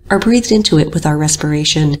meditation, are breathed into it with our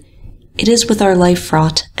respiration. It is with our life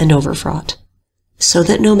fraught and overfraught. So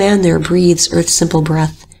that no man there breathes earth's simple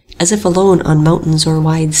breath, as if alone on mountains or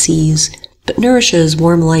wide seas, but nourishes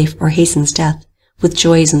warm life or hastens death, with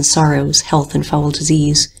joys and sorrows, health and foul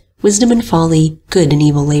disease, wisdom and folly, good and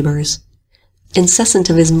evil labors. Incessant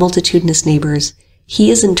of his multitudinous neighbors,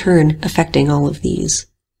 he is in turn affecting all of these.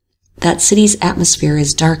 That city's atmosphere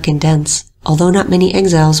is dark and dense, although not many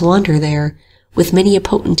exiles wander there, with many a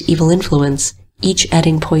potent evil influence, each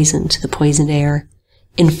adding poison to the poisoned air.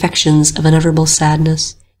 Infections of unutterable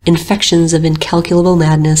sadness, infections of incalculable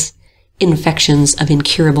madness, infections of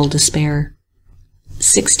incurable despair.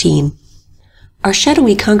 16. Our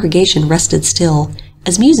shadowy congregation rested still,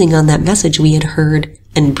 as musing on that message we had heard,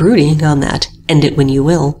 and brooding on that, "End it when you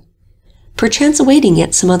will." Perchance awaiting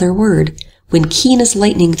yet some other word, when keen as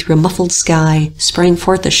lightning through a muffled sky sprang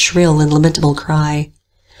forth a shrill and lamentable cry.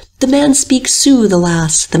 "The man speaks sooth,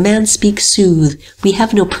 alas! The man speaks sooth! We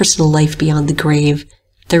have no personal life beyond the grave.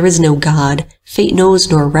 There is no God, fate knows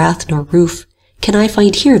nor wrath nor roof. Can I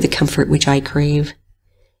find here the comfort which I crave?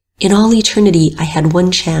 In all eternity I had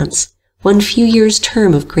one chance, one few years'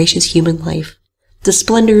 term of gracious human life. The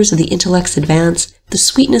splendors of the intellect's advance, the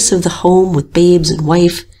sweetness of the home with babes and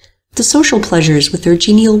wife, the social pleasures with their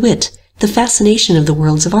genial wit, the fascination of the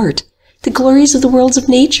worlds of art, the glories of the worlds of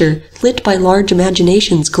nature, lit by large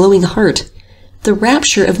imagination's glowing heart, the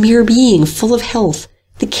rapture of mere being full of health,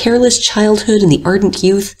 the careless childhood and the ardent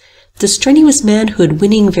youth, the strenuous manhood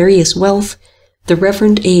winning various wealth, the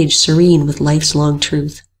reverend age serene with life's long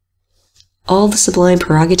truth. All the sublime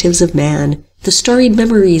prerogatives of man, the storied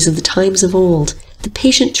memories of the times of old, the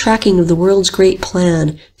patient tracking of the world's great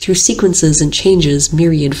plan through sequences and changes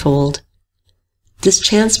myriad-fold. This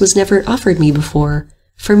chance was never offered me before.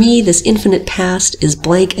 For me this infinite past is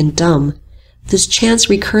blank and dumb. This chance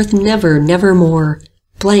recurreth never, nevermore.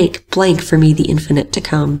 Blank, blank for me the infinite to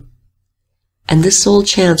come. And this sole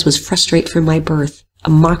chance was frustrate from my birth,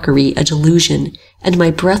 a mockery, a delusion, and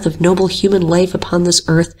my breath of noble human life upon this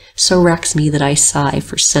earth so racks me that I sigh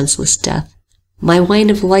for senseless death. My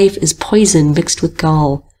wine of life is poison mixed with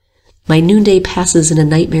gall. My noonday passes in a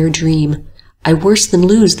nightmare dream. I worse than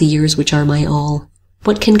lose the years which are my all.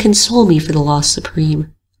 What can console me for the loss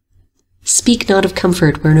supreme? Speak not of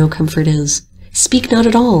comfort where no comfort is. Speak not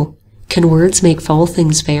at all. Can words make foul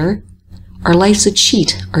things fair? Our life's a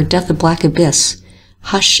cheat, our death a black abyss.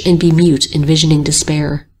 Hush and be mute, envisioning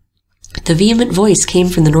despair. The vehement voice came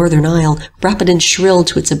from the northern isle, rapid and shrill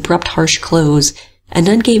to its abrupt harsh close, and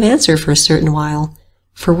none gave answer for a certain while,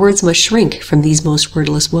 for words must shrink from these most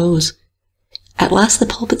wordless woes. At last the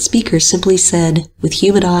pulpit speaker simply said, with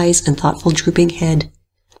humid eyes and thoughtful drooping head,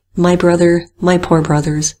 "My brother, my poor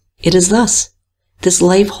brothers, it is thus. This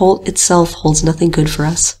life itself holds nothing good for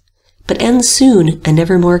us, but ends soon and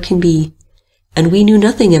never more can be, and we knew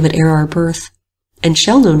nothing of it ere our birth, and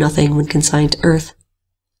shall know nothing when consigned to earth.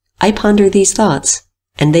 I ponder these thoughts,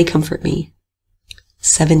 and they comfort me."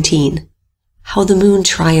 17. How the moon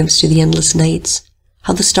triumphs through the endless nights,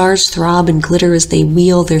 how the stars throb and glitter as they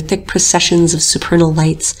wheel their thick processions of supernal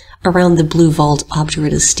lights around the blue vault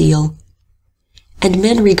obdurate as steel. And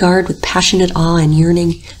men regard with passionate awe and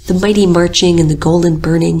yearning the mighty marching and the golden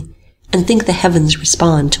burning, and think the heavens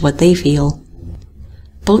respond to what they feel.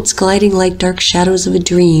 Boats gliding like dark shadows of a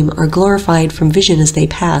dream are glorified from vision as they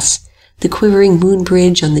pass, the quivering moon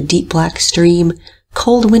bridge on the deep black stream.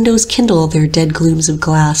 Cold windows kindle their dead glooms of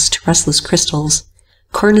glass to restless crystals.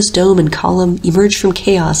 Cornice, dome, and column emerge from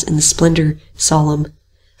chaos in the splendor solemn.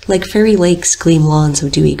 Like fairy lakes gleam lawns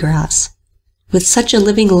of dewy grass. With such a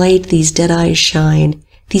living light these dead eyes shine,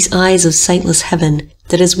 these eyes of sightless heaven,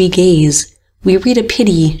 that as we gaze, we read a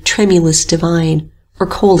pity, tremulous, divine, or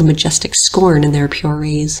cold, majestic scorn in their pure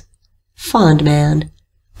rays. Fond man,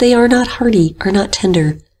 they are not hearty, are not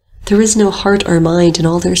tender. There is no heart or mind in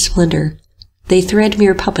all their splendor. They thread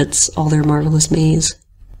mere puppets all their marvelous maze.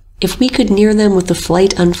 If we could near them with the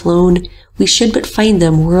flight unflown, we should but find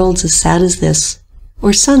them worlds as sad as this,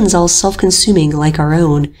 or suns all self-consuming like our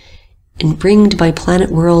own, and bringed by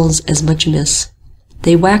planet worlds as much amiss.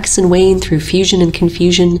 They wax and wane through fusion and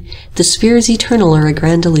confusion. The spheres eternal are a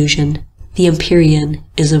grand illusion. The Empyrean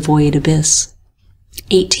is a void abyss.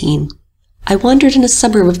 18. I wandered in a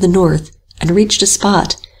suburb of the north, and reached a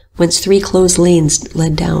spot whence 3 closed lanes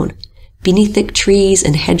led down, beneath thick trees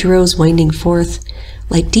and hedgerows winding forth,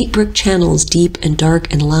 like deep brook channels, deep and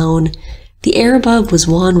dark and lone. The air above was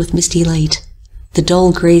wan with misty light. The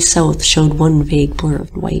dull grey south showed one vague blur of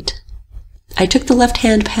white. I took the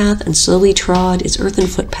left-hand path and slowly trod its earthen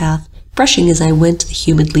footpath, brushing as I went the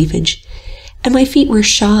humid leafage, and my feet were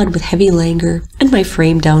shod with heavy languor, and my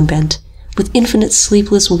frame downbent, with infinite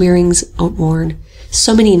sleepless wearings outworn.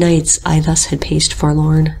 So many nights I thus had paced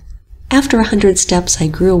forlorn. After 100 steps I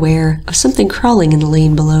grew aware of something crawling in the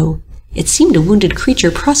lane below. It seemed a wounded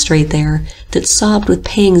creature prostrate there, that sobbed with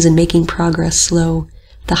pangs and making progress slow.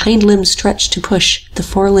 The hind limbs stretched to push, the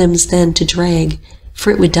forelimbs then to drag,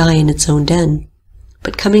 for it would die in its own den.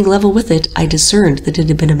 But coming level with it, I discerned that it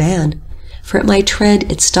had been a man, for at my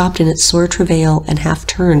tread it stopped in its sore travail and half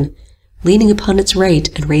turned, leaning upon its right,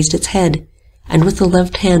 and raised its head, and with the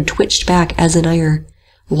left hand twitched back as in ire,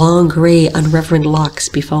 long grey unreverend locks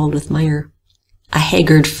befouled with mire. A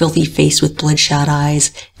haggard filthy face with bloodshot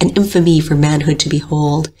eyes, an infamy for manhood to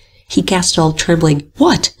behold. He gasped all trembling,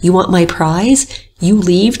 "What, you want my prize? You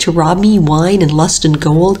leave to rob me wine and lust and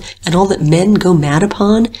gold, and all that men go mad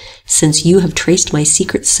upon, since you have traced my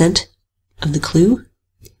secret scent of the clue?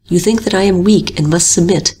 You think that I am weak and must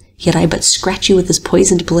submit, yet I but scratch you with this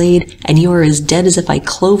poisoned blade, and you are as dead as if I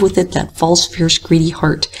clove with it that false, fierce, greedy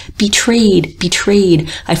heart. Betrayed, betrayed!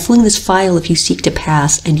 I fling this phial if you seek to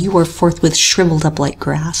pass, and you are forthwith shriveled up like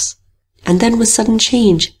grass." And then with sudden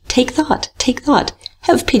change, take thought,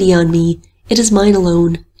 have pity on me, it is mine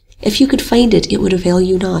alone. If you could find it, it would avail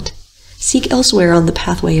you not. Seek elsewhere on the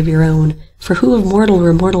pathway of your own, for who of mortal or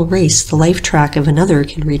immortal race the life track of another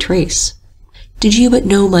can retrace? Did you but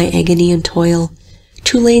know my agony and toil,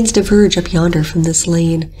 2 lanes diverge up yonder from this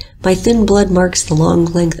lane, my thin blood marks the long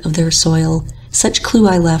length of their soil, such clue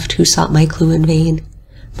I left who sought my clue in vain.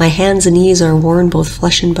 My hands and knees are worn both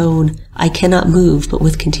flesh and bone, I cannot move but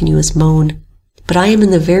with continuous moan. But I am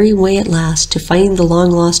in the very way at last to find the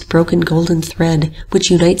long-lost broken golden thread which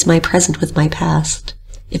unites my present with my past,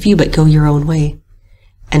 if you but go your own way.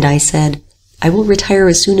 And I said, I will retire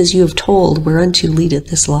as soon as you have told whereunto leadeth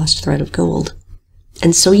this lost thread of gold.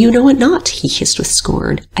 And so you know it not, he hissed with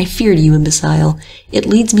scorn. I feared you, imbecile. It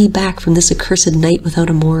leads me back from this accursed night without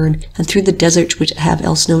a morn, and through the deserts which have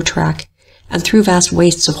else no track, and through vast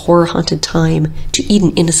wastes of horror-haunted time, to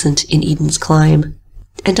Eden innocent in Eden's clime.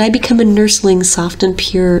 And I become a nursling soft and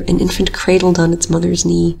pure, an infant cradled on its mother's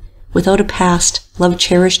knee, without a past, love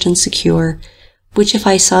cherished and secure, which if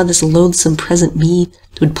I saw this loathsome present me,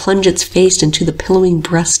 would plunge its face into the pillowing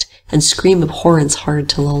breast, and scream abhorrence hard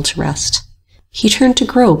to lull to rest. He turned to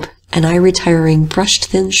grope, and I retiring brushed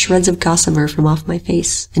thin shreds of gossamer from off my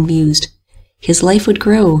face, and mused. His life would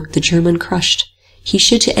grow, the germ uncrushed. He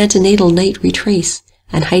should to antenatal night retrace,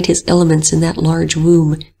 and hide his elements in that large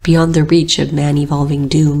womb, beyond the reach of man-evolving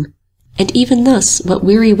doom. And even thus, what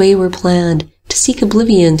weary way were planned, to seek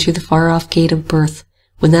oblivion through the far-off gate of birth,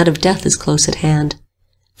 when that of death is close at hand.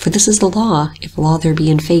 For this is the law, if law there be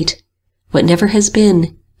in fate. What never has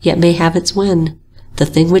been, yet may have its when. The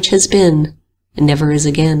thing which has been, never is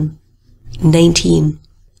again. 19.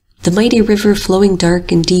 The mighty river flowing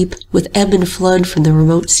dark and deep, with ebb and flood from the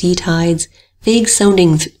remote sea tides, vague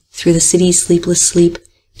sounding through the city's sleepless sleep,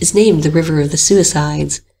 is named the river of the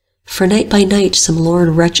suicides. For night by night some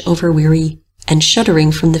lorn wretch overweary, and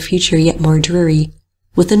shuddering from the future yet more dreary,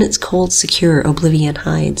 within its cold secure oblivion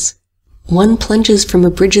hides. One plunges from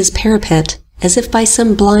a bridge's parapet, as if by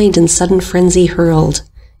some blind and sudden frenzy hurled.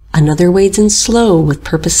 Another wades in slow, with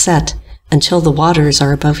purpose set, until the waters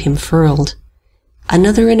are above him furled.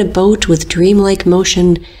 Another in a boat with dream-like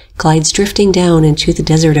motion glides drifting down into the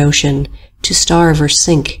desert ocean, to starve or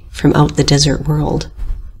sink from out the desert world.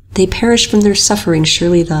 They perish from their suffering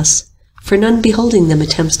surely thus, for none beholding them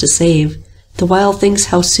attempts to save, the while thinks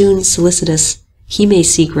how soon, solicitous, he may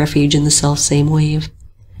seek refuge in the self-same wave.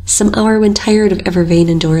 Some hour when tired of ever vain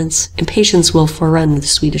endurance, impatience will forerun the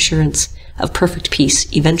sweet assurance of perfect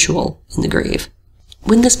peace eventual in the grave.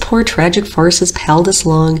 When this poor tragic farce has palled us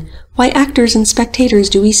long, why actors and spectators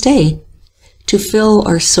do we stay? To fill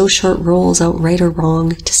our so short roles out right or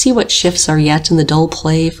wrong, to see what shifts are yet in the dull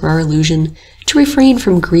play for our illusion, to refrain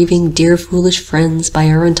from grieving dear foolish friends by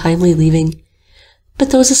our untimely leaving. But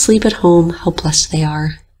those asleep at home, how blessed they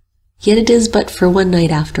are. Yet it is but for one night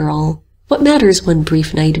after all. What matters one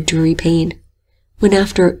brief night of dreary pain, when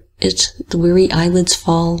after it the weary eyelids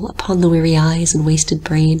fall upon the weary eyes and wasted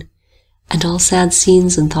brain, and all sad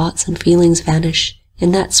scenes and thoughts and feelings vanish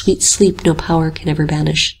in that sweet sleep no power can ever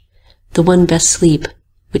banish, the one best sleep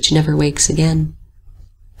which never wakes again.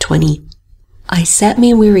 20. I sat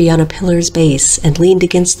me weary on a pillar's base, and leaned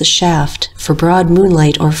against the shaft, for broad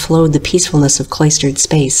moonlight o'erflowed the peacefulness of cloistered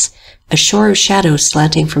space. A shore of shadows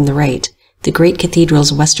slanting from the right, the great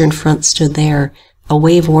cathedral's western front stood there, a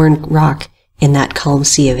wave-worn rock in that calm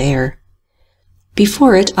sea of air.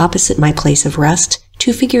 Before it, opposite my place of rest,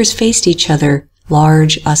 Two figures faced each other,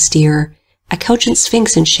 large, austere, a couchant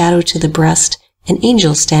sphinx in shadow to the breast, an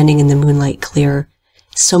angel standing in the moonlight clear.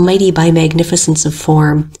 So mighty by magnificence of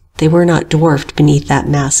form, they were not dwarfed beneath that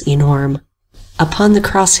mass enorme. Upon the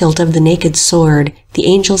cross-hilt of the naked sword,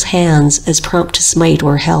 the angel's hands, as prompt to smite,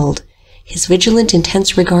 were held. His vigilant,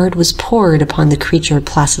 intense regard was poured upon the creature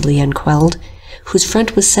placidly unquelled, whose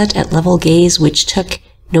front was set at level gaze which took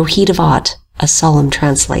no heed of aught, a solemn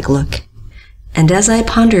trance-like look. And as I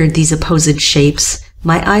pondered these opposed shapes,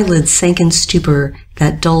 my eyelids sank in stupor,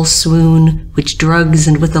 that dull swoon which drugs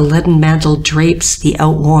and with a leaden mantle drapes the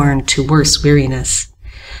outworn to worse weariness.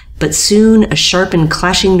 But soon a sharp and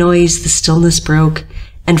clashing noise the stillness broke,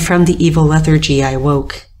 and from the evil lethargy I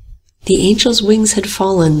woke. The angel's wings had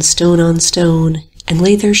fallen stone on stone, and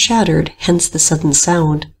lay there shattered, hence the sudden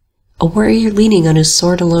sound. A warrior leaning on his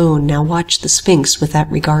sword alone now watched the sphinx with that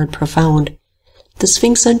regard profound. The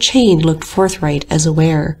sphinx unchained looked forthright as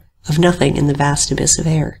aware of nothing in the vast abyss of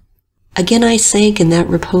air. Again I sank in that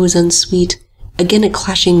repose unsweet, again a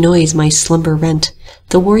clashing noise my slumber rent.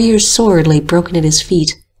 The warrior's sword lay broken at his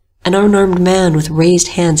feet. An unarmed man with raised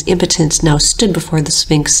hands impotent now stood before the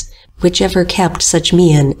sphinx, which ever kept such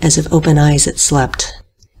mien as of open eyes it slept.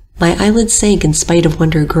 My eyelids sank in spite of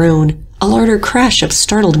wonder groan. A louder crash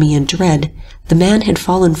upstartled me in dread. The man had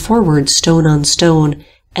fallen forward stone on stone,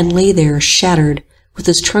 and lay there shattered, with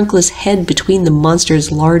his trunkless head between the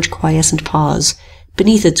monster's large quiescent paws,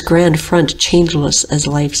 beneath its grand front changeless as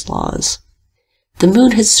life's laws. The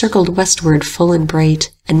moon had circled westward full and bright,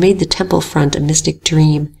 and made the temple front a mystic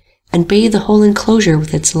dream, and bathed the whole enclosure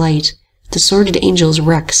with its light, the sworded angel's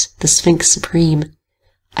wrecks, the sphinx supreme.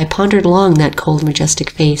 I pondered long that cold majestic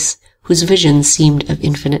face, whose vision seemed of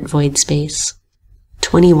infinite void space.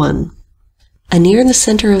 21. Anear the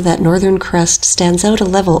center of that northern crest stands out a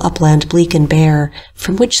level upland bleak and bare,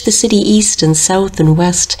 from which the city east and south and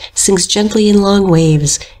west sings gently in long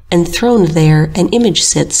waves, and throned there an image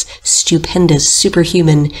sits, stupendous,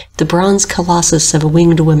 superhuman, the bronze colossus of a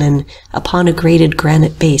winged woman, upon a graded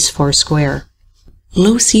granite base foursquare.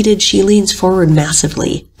 Low-seated she leans forward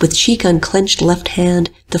massively, with cheek on clenched left hand,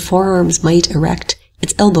 the forearms might erect,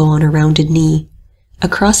 its elbow on a rounded knee.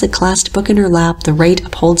 Across a clasped book in her lap, the right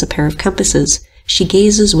upholds a pair of compasses. She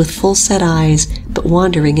gazes with full-set eyes, but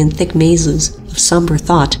wandering in thick mazes of somber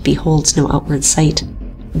thought beholds no outward sight.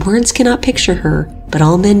 Words cannot picture her, but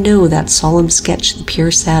all men know that solemn sketch the pure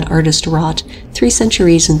sad artist wrought 3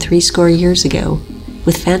 centuries and 80 years ago,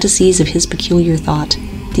 with fantasies of his peculiar thought,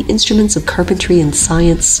 the instruments of carpentry and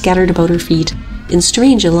science scattered about her feet, in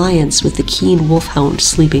strange alliance with the keen wolf-hound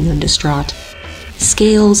sleeping undistraught.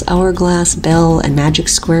 Scales, hourglass, bell, and magic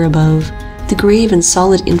square above, the grave and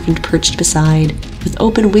solid infant perched beside, with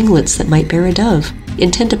open winglets that might bear a dove,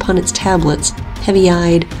 intent upon its tablets,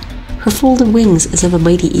 heavy-eyed, her folded wings as of a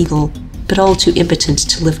mighty eagle, but all too impotent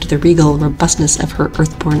to lift the regal robustness of her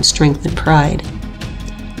earth-born strength and pride.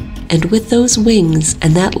 And with those wings,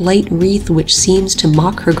 and that light wreath which seems to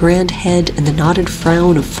mock her grand head, and the knotted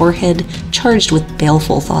frown of forehead charged with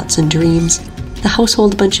baleful thoughts and dreams, the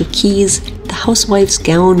household bunch of keys, the housewife's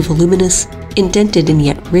gown voluminous, indented and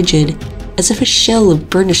yet rigid, as if a shell of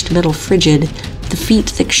burnished metal frigid, the feet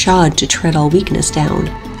thick shod to tread all weakness down.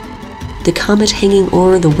 The comet hanging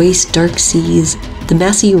o'er the waste dark seas, the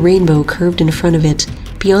massy rainbow curved in front of it,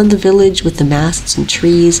 beyond the village with the masts and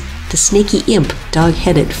trees, the snaky imp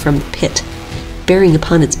dog-headed from the pit, bearing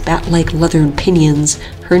upon its bat-like leathern pinions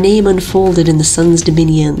her name unfolded in the sun's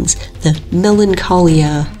dominions, the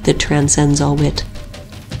melancholia that transcends all wit.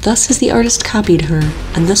 Thus has the artist copied her,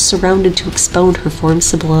 and thus surrounded to expound her form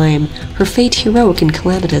sublime, her fate heroic and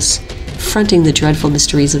calamitous, fronting the dreadful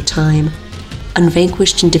mysteries of time.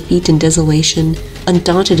 Unvanquished in defeat and desolation,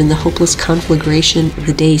 undaunted in the hopeless conflagration of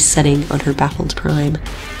the day setting on her baffled prime.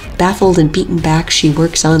 Baffled and beaten back she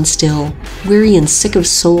works on still, weary and sick of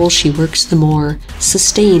soul she works the more,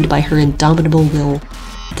 sustained by her indomitable will.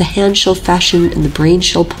 The hand shall fashion and the brain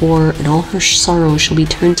shall pour, and all her sorrow shall be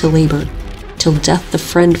turned to labor, till death the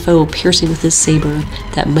friend-foe piercing with his saber,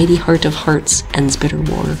 that mighty heart of hearts ends bitter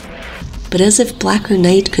war. But as if blacker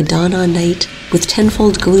night could dawn on night, with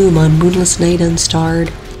tenfold gloom on moonless night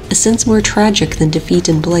unstarred, a sense more tragic than defeat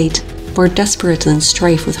and blight, more desperate than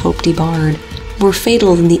strife with hope debarred, more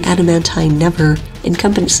fatal than the adamantine never,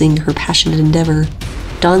 encompassing her passionate endeavor,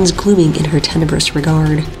 dawns glooming in her tenebrous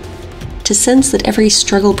regard. To sense that every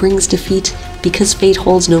struggle brings defeat, because fate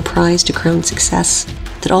holds no prize to crown success,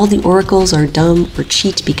 that all the oracles are dumb or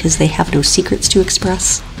cheat because they have no secrets to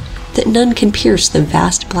express, that none can pierce the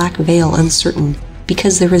vast black veil uncertain,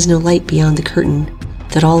 because there is no light beyond the curtain,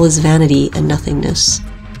 that all is vanity and nothingness.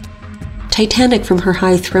 Titanic from her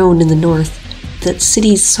high throne in the north, that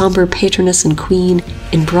city's somber patroness and queen,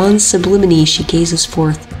 in bronze sublimity she gazes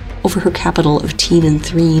forth, over her capital of teen and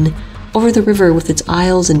threen, over the river with its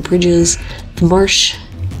aisles and bridges, the marsh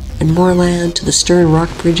and moorland to the stern rock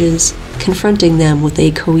bridges, confronting them with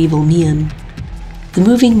a coeval mien. The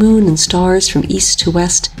moving moon and stars from east to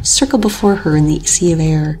west circle before her in the sea of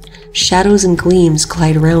air. Shadows and gleams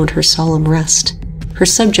glide around her solemn rest. Her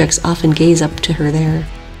subjects often gaze up to her there.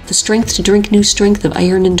 The strength to drink new strength of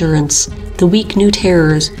iron endurance, the weak new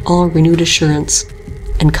terrors, all renewed assurance,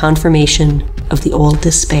 and confirmation of the old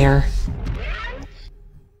despair.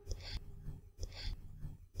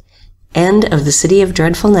 End of The City of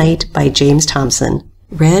Dreadful Night by James Thomson.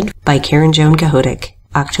 Read by Joan Kohoutek.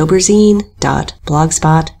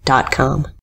 octoberzine.blogspot.com